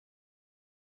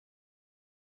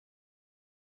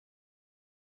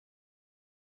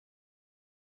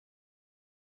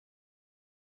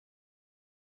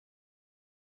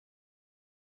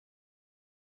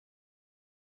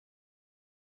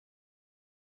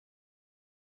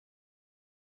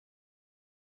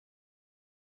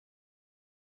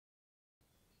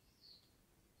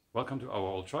Welcome to our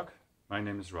old truck. My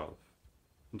name is Ralph.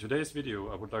 In today's video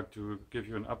I would like to give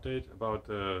you an update about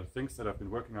the things that I've been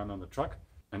working on the truck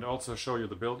and also show you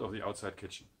the build of the outside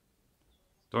kitchen.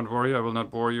 Don't worry, I will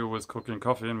not bore you with cooking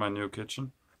coffee in my new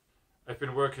kitchen. I've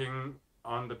been working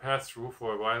on the pass-through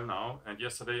for a while now, and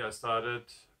yesterday I started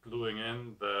gluing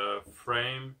in the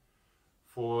frame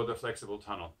for the flexible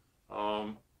tunnel.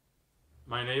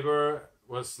 My neighbor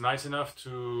was nice enough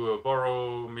to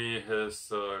borrow me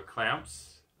his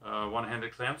clamps.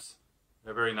 One-handed clamps.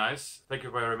 They're very nice. Thank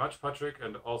you very much, Patrick,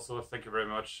 and also thank you very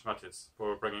much, Mathis,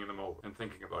 for bringing them over and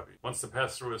thinking about me. Once the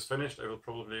pass-through is finished, I will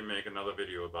probably make another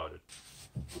video about it.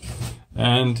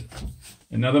 And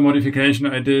another modification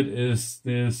I did is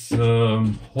this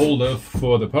holder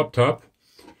for the pop top.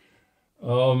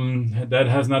 That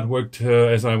has not worked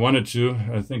as I wanted to.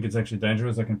 I think it's actually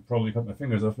dangerous. I can probably cut my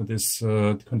fingers off with this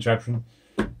contraption.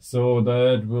 So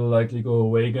that will likely go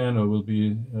away again, or will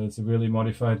be severely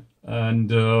modified.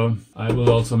 And I will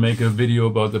also make a video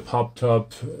about the pop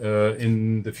top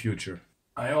in the future.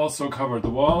 I also covered the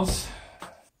walls.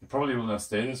 It probably will not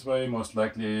stay this way. Most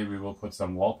likely we will put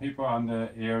some wallpaper on the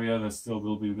area that still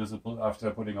will be visible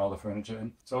after putting all the furniture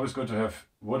in. It's always good to have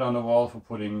wood on the wall for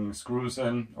putting screws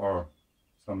in, or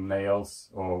some nails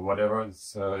or whatever.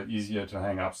 It's easier to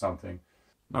hang up something.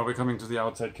 Now we're coming to the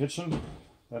outside kitchen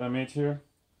that I made here.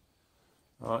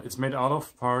 It's made out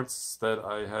of parts that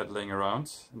I had laying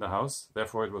around in the house,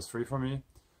 therefore it was free for me.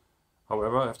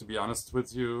 However, I have to be honest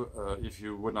with you, if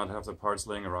you would not have the parts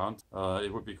laying around,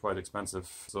 it would be quite expensive.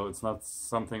 So it's not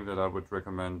something that I would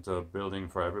recommend building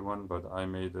for everyone, but I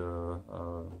made,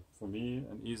 for me,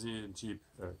 an easy and cheap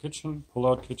kitchen,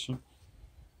 pull-out kitchen.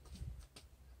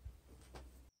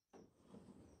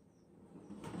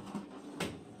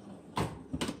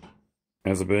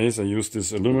 As a base, I used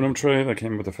this aluminum tray that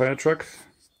came with the fire truck.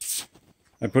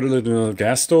 I put a little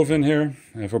gas stove in here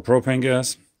for propane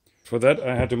gas. For that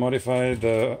I had to modify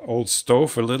the old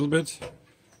stove a little bit.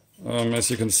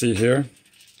 As you can see here,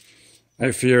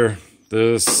 I fear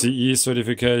the CE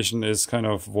certification is kind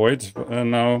of void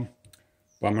now.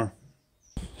 Bummer.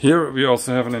 Here we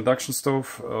also have an induction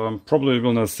stove. Probably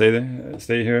will not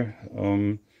stay here.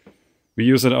 We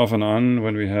use it off and on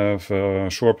when we have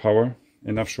shore power.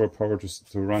 Enough shore power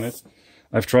to run it.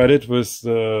 I've tried it with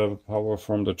the power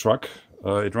from the truck.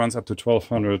 It runs up to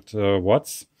 1200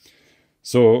 watts.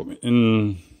 So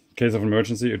in case of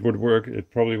emergency it would work.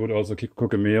 It probably would also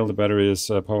cook a meal. The battery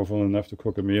is powerful enough to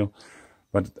cook a meal.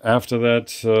 But after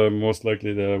that, most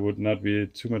likely there would not be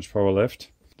too much power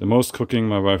left. The most cooking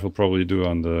my wife will probably do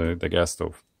on the gas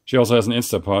stove. She also has an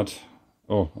Instapot.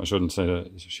 Oh, I shouldn't say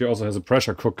that. She also has a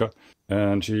pressure cooker,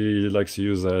 and she likes to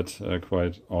use that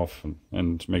quite often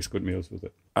and makes good meals with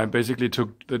it. I basically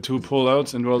took the two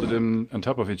pull-outs and welded them on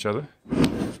top of each other.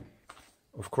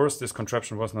 Of course, this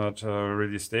contraption was not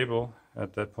really stable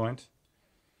at that point.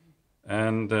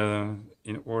 And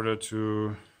in order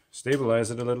to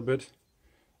stabilize it a little bit,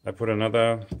 I put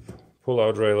another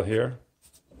pull-out rail here.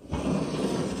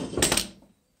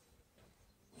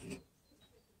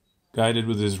 Guided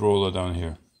with this roller down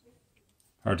here.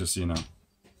 Hard to see now.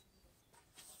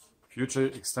 Future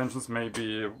extensions may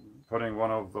be putting one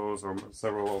of those or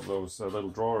several of those little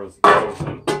drawers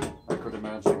in. I could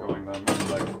imagine going them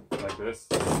like this.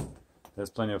 There's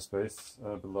plenty of space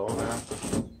below there.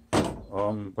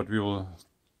 But we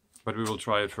will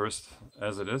try it first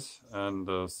as it is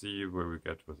and see where we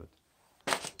get with it.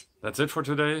 That's it for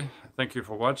today. Thank you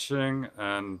for watching,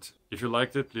 and if you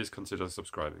liked it, please consider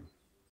subscribing.